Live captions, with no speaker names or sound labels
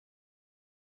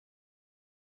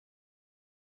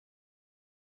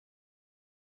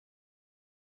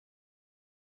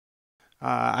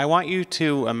I want you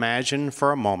to imagine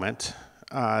for a moment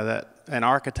that an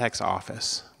architect's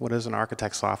office. What does an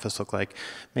architect's office look like?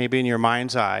 Maybe in your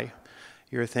mind's eye,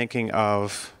 you're thinking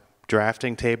of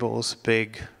drafting tables,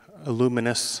 big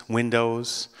luminous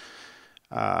windows,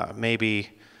 maybe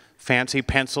fancy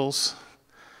pencils,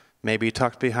 maybe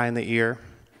tucked behind the ear.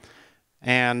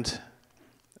 And,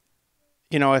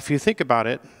 you know, if you think about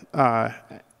it,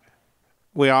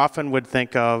 we often would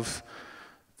think of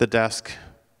the desk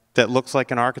that looks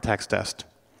like an architect's desk.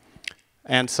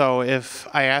 And so if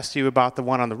I asked you about the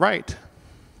one on the right,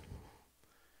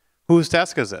 whose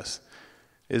desk is this?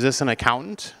 Is this an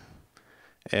accountant?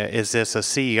 Is this a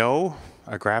CEO,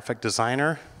 a graphic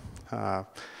designer,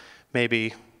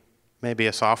 maybe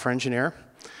a software engineer?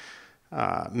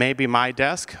 Maybe my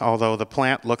desk, although the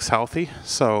plant looks healthy,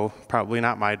 so probably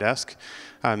not my desk.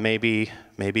 Maybe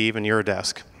even your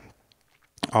desk,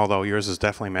 although yours is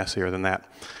definitely messier than that,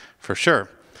 for sure.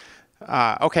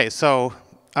 Okay, so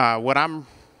what I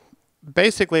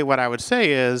would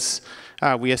say is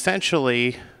we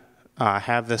essentially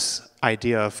have this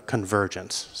idea of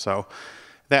convergence. So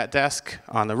that desk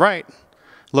on the right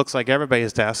looks like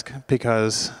everybody's desk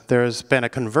because there's been a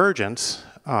convergence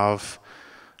of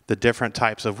the different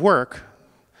types of work,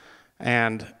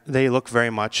 and they look very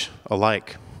much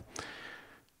alike.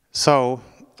 So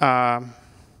I'm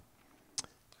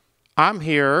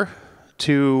here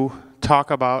to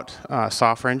talk about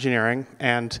software engineering,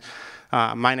 and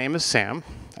my name is Sam,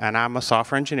 and I'm a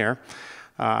software engineer.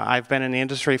 I've been in the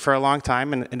industry for a long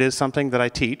time, and it is something that I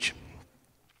teach.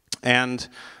 And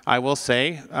I will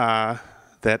say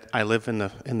that I live in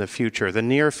the future, the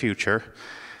near future.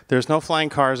 There's no flying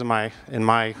cars in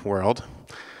my world.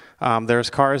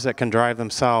 There's cars that can drive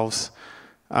themselves.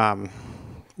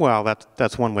 Well,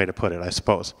 that's one way to put it, I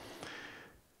suppose.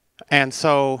 And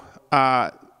so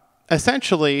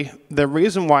essentially, the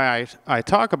reason why I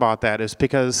talk about that is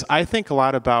because I think a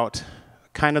lot about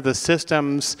kind of the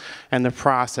systems and the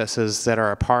processes that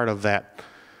are a part of that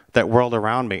world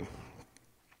around me.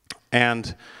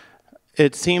 And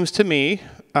it seems to me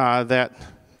that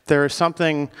there is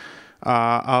something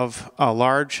of a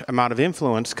large amount of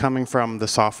influence coming from the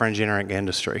software engineering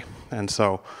industry. And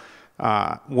so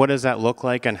what does that look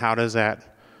like, and how does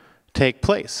that take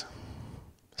place?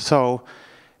 So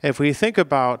if we think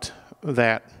about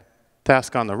that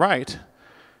desk on the right,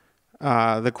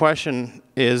 the question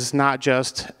is not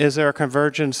just, is there a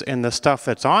convergence in the stuff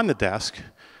that's on the desk,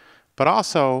 but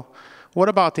also, what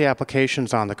about the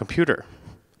applications on the computer?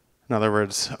 In other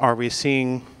words, are we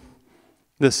seeing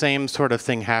the same sort of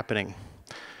thing happening?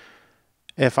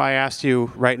 If I asked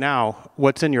you right now,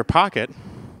 what's in your pocket,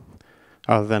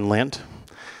 other than lint,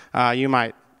 you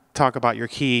might talk about your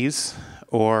keys,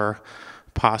 or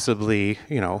possibly,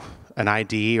 you know, an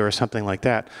ID or something like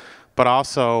that, but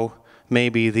also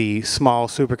maybe the small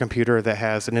supercomputer that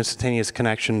has an instantaneous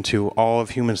connection to all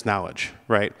of humans' knowledge,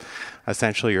 right?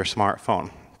 Essentially your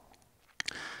smartphone.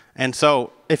 And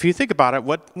so if you think about it,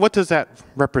 what does that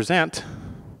represent,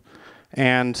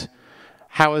 and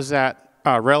how is that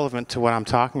relevant to what I'm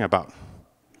talking about?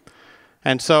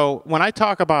 And so when I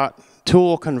talk about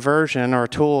tool conversion or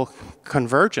tool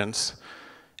convergence,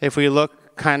 if we look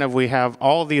we have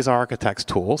all of these architects'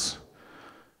 tools,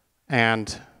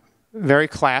 and very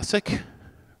classic,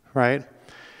 right?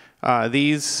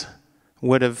 These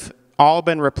would have all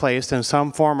been replaced in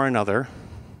some form or another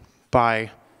by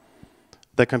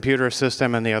the computer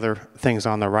system and the other things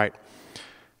on the right.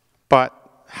 But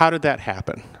how did that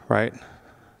happen, right?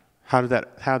 How did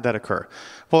that occur?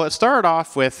 Well, it started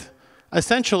off with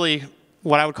essentially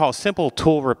what I would call simple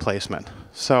tool replacement.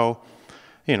 So,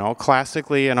 you know,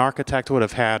 classically, an architect would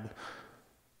have had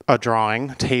a drawing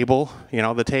table. You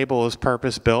know, the table is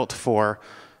purpose-built for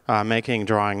making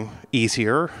drawing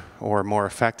easier or more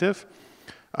effective.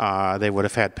 They would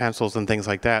have had pencils and things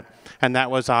like that. And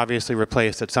that was obviously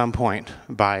replaced at some point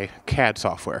by CAD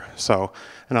software. So,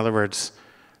 in other words,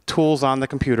 tools on the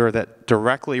computer that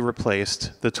directly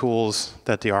replaced the tools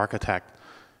that the architect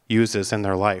uses in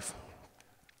their life.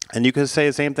 And you could say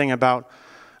the same thing about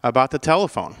the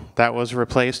telephone. That was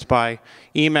replaced by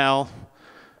email.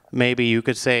 Maybe you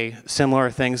could say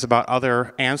similar things about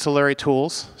other ancillary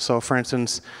tools. So for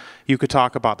instance, you could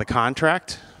talk about the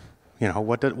contract. You know,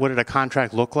 what did a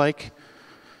contract look like?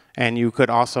 And you could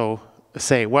also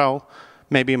say, well,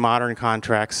 maybe modern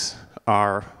contracts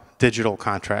are digital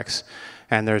contracts,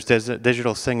 and there's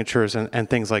digital signatures and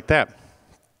things like that.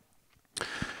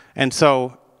 And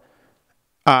so,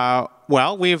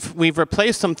 well, we've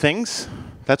replaced some things.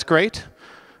 That's great.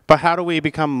 But how do we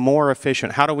become more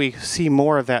efficient? How do we see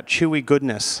more of that chewy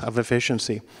goodness of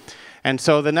efficiency? And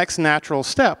so the next natural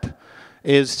step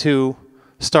is to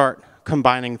start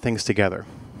combining things together.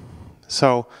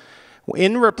 So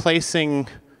in replacing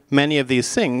many of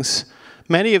these things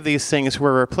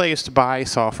were replaced by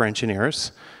software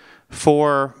engineers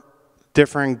for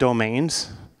differing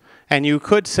domains. And you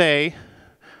could say,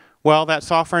 well, that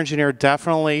software engineer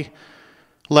definitely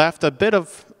left a bit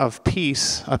of a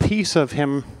piece of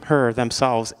him, her,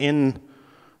 themselves in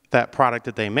that product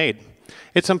that they made.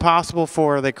 It's impossible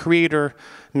for the creator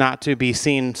not to be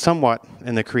seen somewhat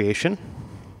in the creation.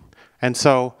 And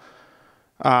so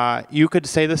you could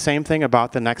say the same thing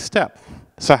about the next step.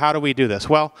 So how do we do this?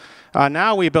 Well,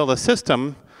 now we build a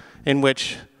system in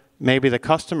which maybe the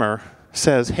customer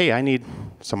says, hey, I need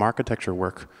some architecture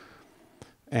work.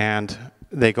 And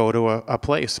they go to a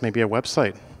place, maybe a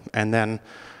website, and then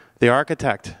the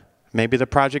architect, maybe the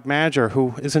project manager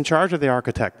who is in charge of the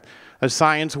architect,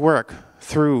 assigns work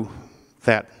through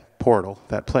that portal,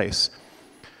 that place.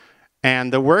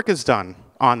 And the work is done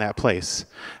on that place.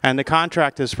 And the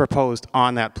contract is proposed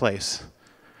on that place.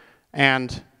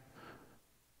 And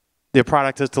the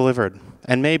product is delivered.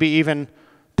 And maybe even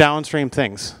downstream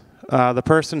things. The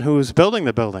person who's building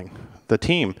the building, the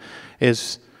team,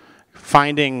 is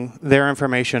finding their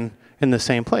information in the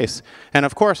same place. And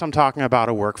of course, I'm talking about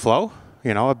a workflow,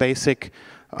 you know, a basic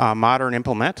modern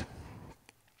implement.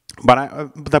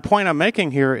 But the point I'm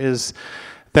making here is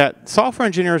that software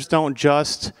engineers don't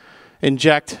just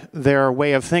inject their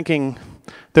way of thinking,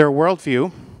 their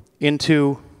worldview,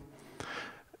 into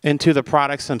the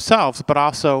products themselves, but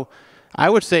also,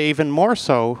 I would say even more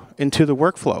so, into the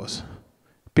workflows.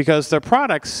 Because the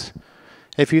products,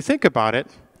 if you think about it,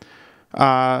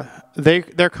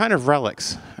 they're kind of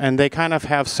relics, and they kind of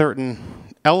have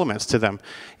certain elements to them.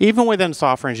 Even within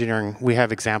software engineering, we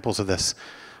have examples of this.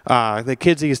 The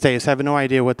kids these days have no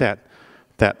idea what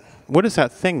what is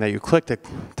that thing that you click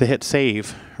to hit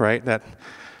save, right? That,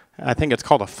 I think it's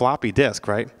called a floppy disk,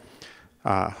 right?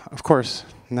 Of course,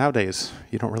 nowadays,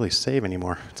 you don't really save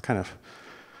anymore. It's kind of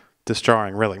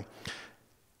destroying, really.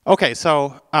 Okay,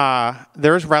 so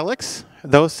there's relics.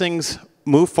 Those things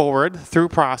move forward through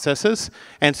processes,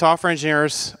 and software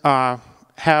engineers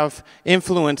have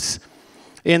influence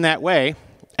in that way,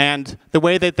 and the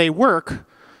way that they work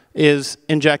is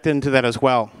injected into that as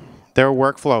well, their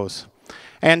workflows.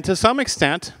 And to some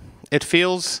extent, it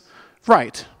feels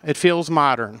right. It feels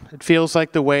modern. It feels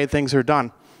like the way things are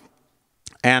done.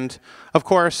 And of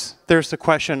course, there's the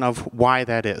question of why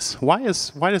that is. Why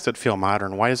does it feel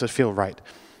modern? Why does it feel right?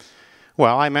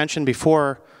 Well, I mentioned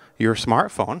before your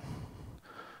smartphone.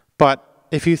 But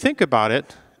if you think about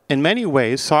it, in many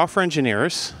ways, software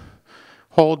engineers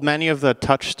hold many of the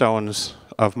touchstones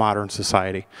of modern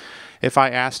society. If I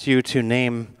asked you to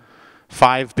name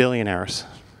 5 billionaires,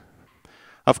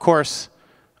 of course,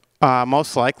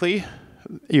 most likely,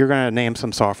 you're going to name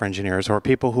some software engineers or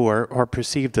people who are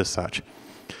perceived as such.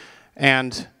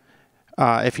 And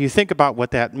if you think about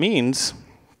what that means,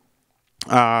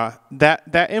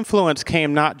 that influence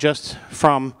came not just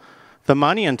from the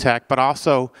money in tech, but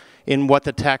also in what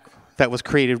the tech that was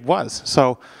created was.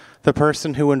 So the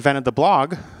person who invented the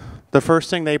blog, the first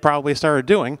thing they probably started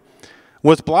doing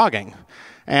was blogging.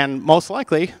 And most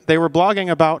likely, they were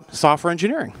blogging about software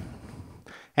engineering.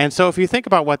 And so if you think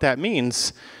about what that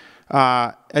means,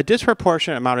 a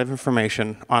disproportionate amount of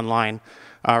information online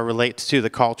relates to the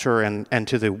culture and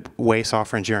to the way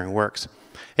software engineering works.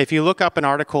 If you look up an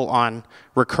article on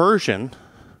recursion,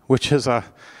 which is a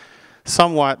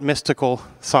somewhat mystical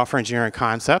software engineering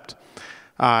concept,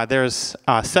 there's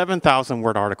a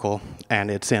 7,000-word article,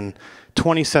 and it's in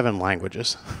 27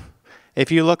 languages.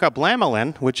 If you look up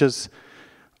lamellin, which is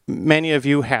many of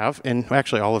you have, and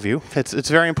actually all of you, it's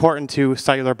very important to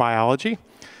cellular biology.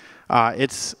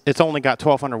 It's only got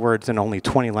 1,200 words in only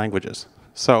 20 languages.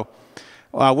 So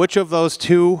which of those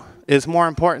two is more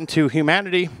important to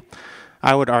humanity?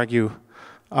 I would argue,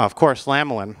 of course,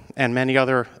 lamellin and many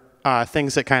other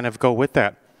things that kind of go with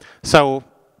that. So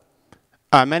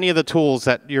many of the tools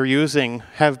that you're using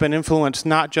have been influenced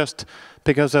not just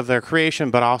because of their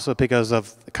creation, but also because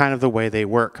of kind of the way they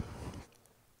work.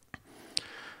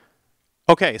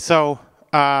 Okay, so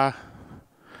the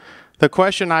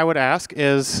question I would ask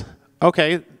is,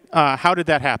 okay, how did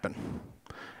that happen?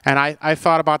 And I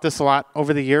thought about this a lot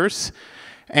over the years,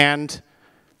 and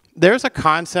there's a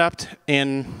concept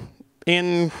in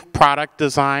product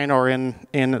design or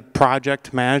in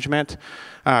project management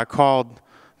called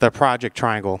the project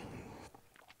triangle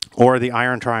or the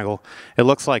iron triangle. It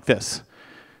looks like this.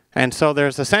 And so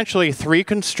there's essentially 3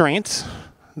 constraints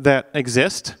that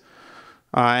exist,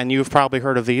 and you've probably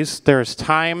heard of these. There's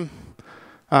time,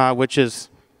 which is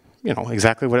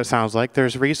exactly what it sounds like.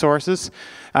 There's resources.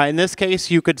 In this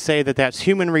case, you could say that that's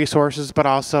human resources, but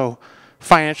also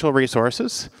financial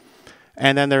resources.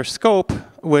 And then there's scope,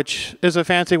 which is a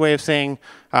fancy way of saying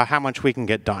how much we can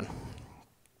get done.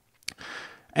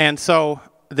 And so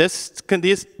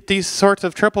these sorts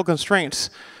of triple constraints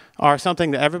are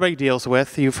something that everybody deals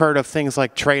with. You've heard of things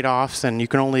like trade-offs, and you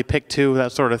can only pick two,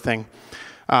 that sort of thing.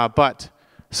 But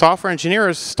software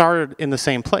engineers started in the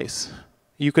same place.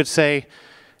 You could say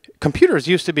computers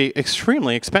used to be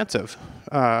extremely expensive.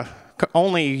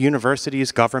 Only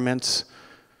universities, governments,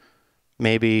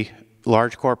 maybe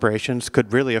large corporations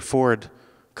could really afford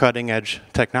cutting-edge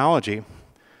technology.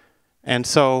 And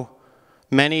so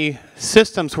many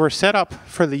systems were set up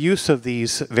for the use of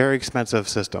these very expensive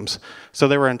systems. So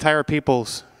there were entire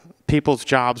people's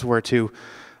jobs were to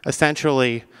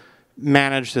essentially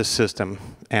manage this system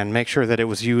and make sure that it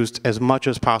was used as much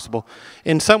as possible.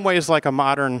 In some ways, like a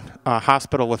modern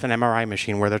hospital with an MRI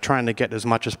machine, where they're trying to get as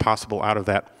much as possible out of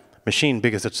that machine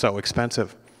because it's so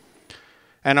expensive.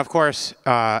 And of course,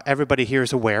 everybody here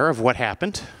is aware of what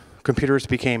happened. Computers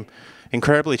became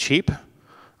incredibly cheap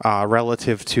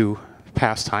relative to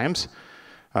past times.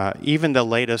 Even the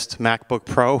latest MacBook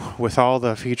Pro with all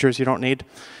the features you don't need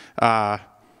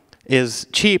is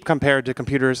cheap compared to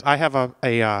computers. I have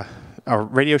a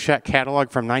Radio Shack catalog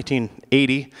from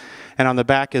 1980, and on the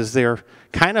back is their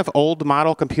kind of old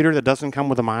model computer that doesn't come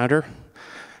with a monitor,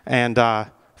 and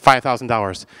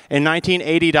 $5,000. In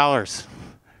 1980 dollars,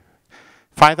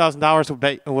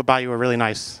 $5,000 would buy you a really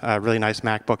nice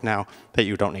MacBook now that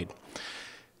you don't need.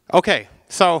 Okay,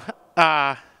 so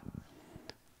that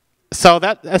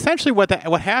essentially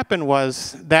what happened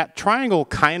was that triangle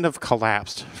kind of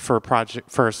collapsed for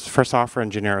software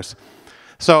engineers.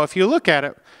 So if you look at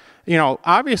it,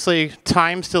 obviously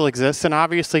time still exists, and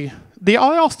obviously they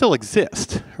all still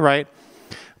exist, right?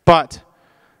 But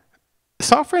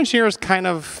software engineers kind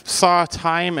of saw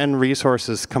time and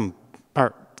resources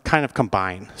kind of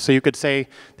combine. So you could say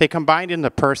they combined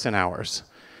into person hours.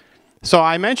 So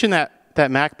I mentioned that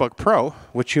MacBook Pro,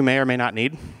 which you may or may not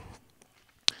need.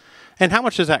 And how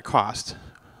much does that cost?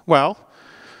 Well,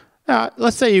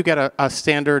 let's say you get a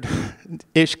standard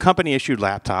company-issued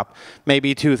laptop,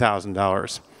 maybe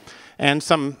 $2,000, and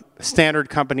some standard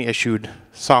company-issued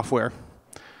software,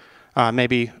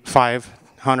 maybe $500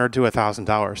 to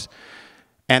 $1,000.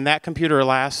 And that computer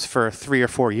lasts for 3 or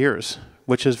 4 years,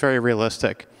 which is very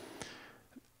realistic.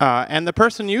 And the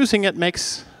person using it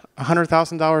makes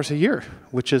 $100,000 a year,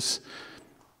 which is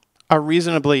a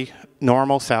reasonably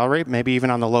normal salary, maybe even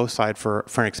on the low side for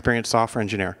an experienced software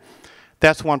engineer.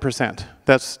 That's 1%.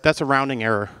 That's a rounding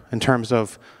error in terms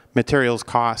of materials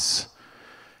costs.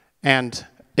 And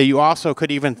you also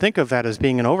could even think of that as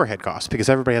being an overhead cost, because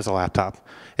everybody has a laptop.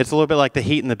 It's a little bit like the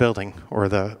heat in the building or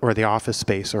the office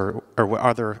space or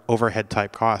other overhead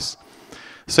type costs.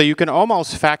 So you can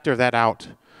almost factor that out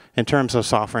in terms of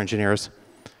software engineers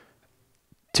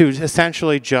to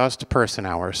essentially just person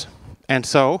hours. And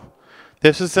so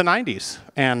this is the 90s,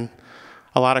 and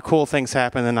a lot of cool things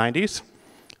happened in the 90s,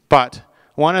 but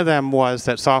one of them was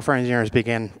that software engineers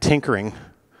began tinkering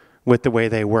with the way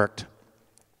they worked.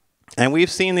 And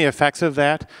we've seen the effects of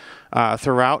that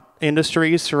throughout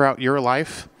industries, throughout your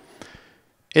life.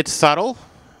 It's subtle,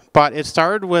 but it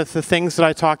started with the things that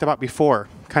I talked about before,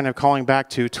 kind of calling back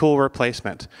to tool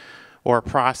replacement or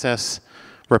process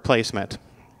replacement.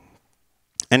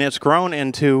 And it's grown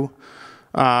into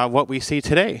what we see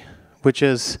today, which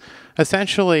is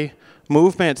essentially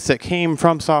movements that came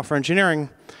from software engineering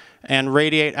and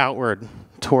radiate outward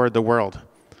toward the world.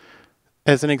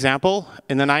 As an example,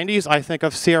 in the 90s, I think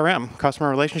of CRM, customer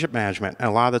relationship management, and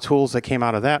a lot of the tools that came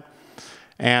out of that.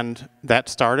 And that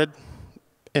started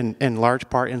in large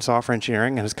part in software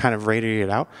engineering and has kind of radiated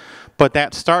out. But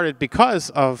that started because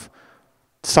of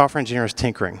software engineers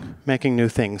tinkering, making new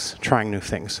things, trying new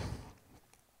things.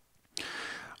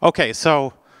 Okay,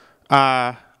 so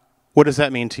what does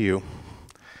that mean to you?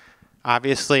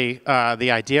 Obviously,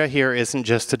 the idea here isn't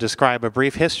just to describe a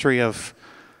brief history of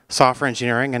software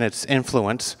engineering and its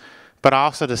influence, but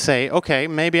also to say, okay,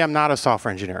 maybe I'm not a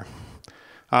software engineer.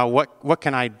 What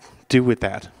can I do with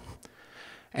that?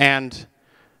 And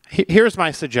here's my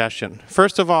suggestion.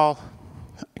 First of all,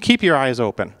 keep your eyes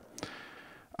open.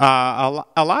 A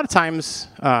lot of times,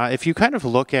 if you kind of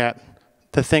look at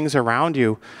the things around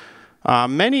you,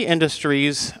 many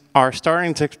industries are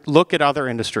starting to look at other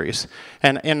industries.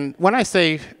 And when I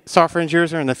say software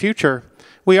engineers are in the future,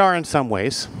 we are in some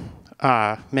ways.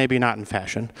 Maybe not in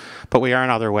fashion, but we are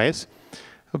in other ways.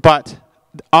 But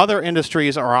other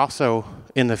industries are also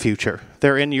in the future.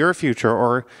 They're in your future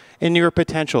or in your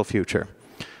potential future.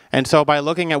 And so by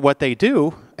looking at what they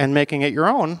do and making it your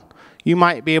own, you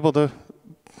might be able to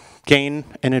gain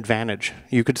an advantage.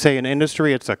 You could say in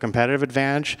industry it's a competitive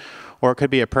advantage, or it could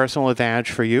be a personal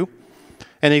advantage for you.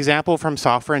 An example from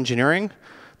software engineering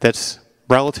that's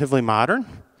relatively modern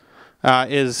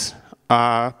is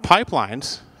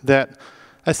pipelines that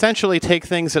essentially take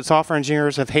things that software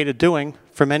engineers have hated doing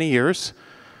for many years,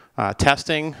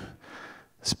 testing,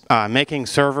 making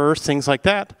servers, things like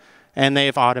that, and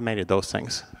they've automated those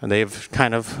things. And they've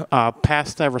kind of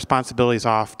passed their responsibilities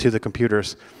off to the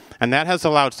computers. And that has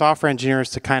allowed software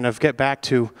engineers to kind of get back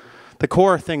to the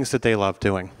core things that they love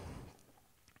doing.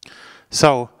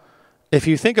 So if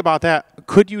you think about that,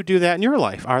 could you do that in your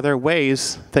life? Are there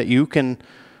ways that you can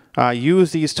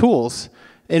use these tools,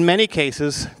 in many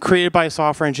cases created by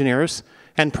software engineers,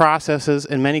 and processes,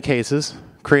 in many cases,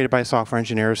 created by software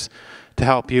engineers to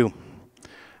help you?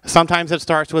 Sometimes it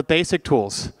starts with basic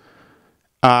tools.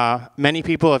 Many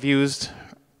people have used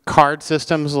card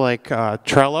systems like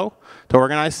Trello to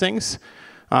organize things.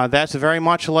 That's very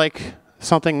much like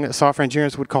something that software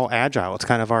engineers would call agile. It's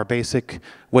kind of our basic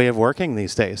way of working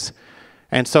these days.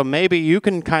 And so maybe you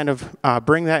can kind of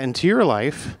bring that into your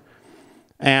life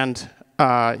and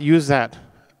use that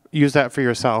for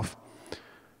yourself.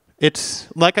 It's,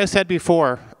 like I said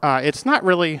before, it's not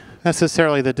really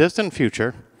necessarily the distant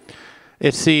future.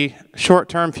 It's the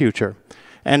short-term future.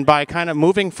 And by kind of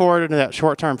moving forward into that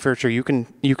short-term future, you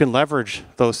can leverage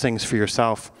those things for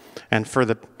yourself and for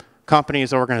the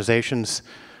companies, organizations,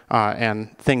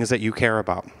 and things that you care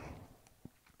about.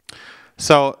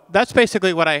 So that's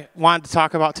basically what I wanted to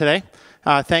talk about today.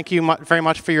 Thank you very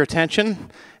much for your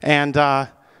attention, and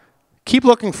keep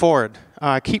looking forward.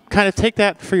 Take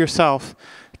that for yourself.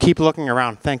 Keep looking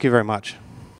around. Thank you very much.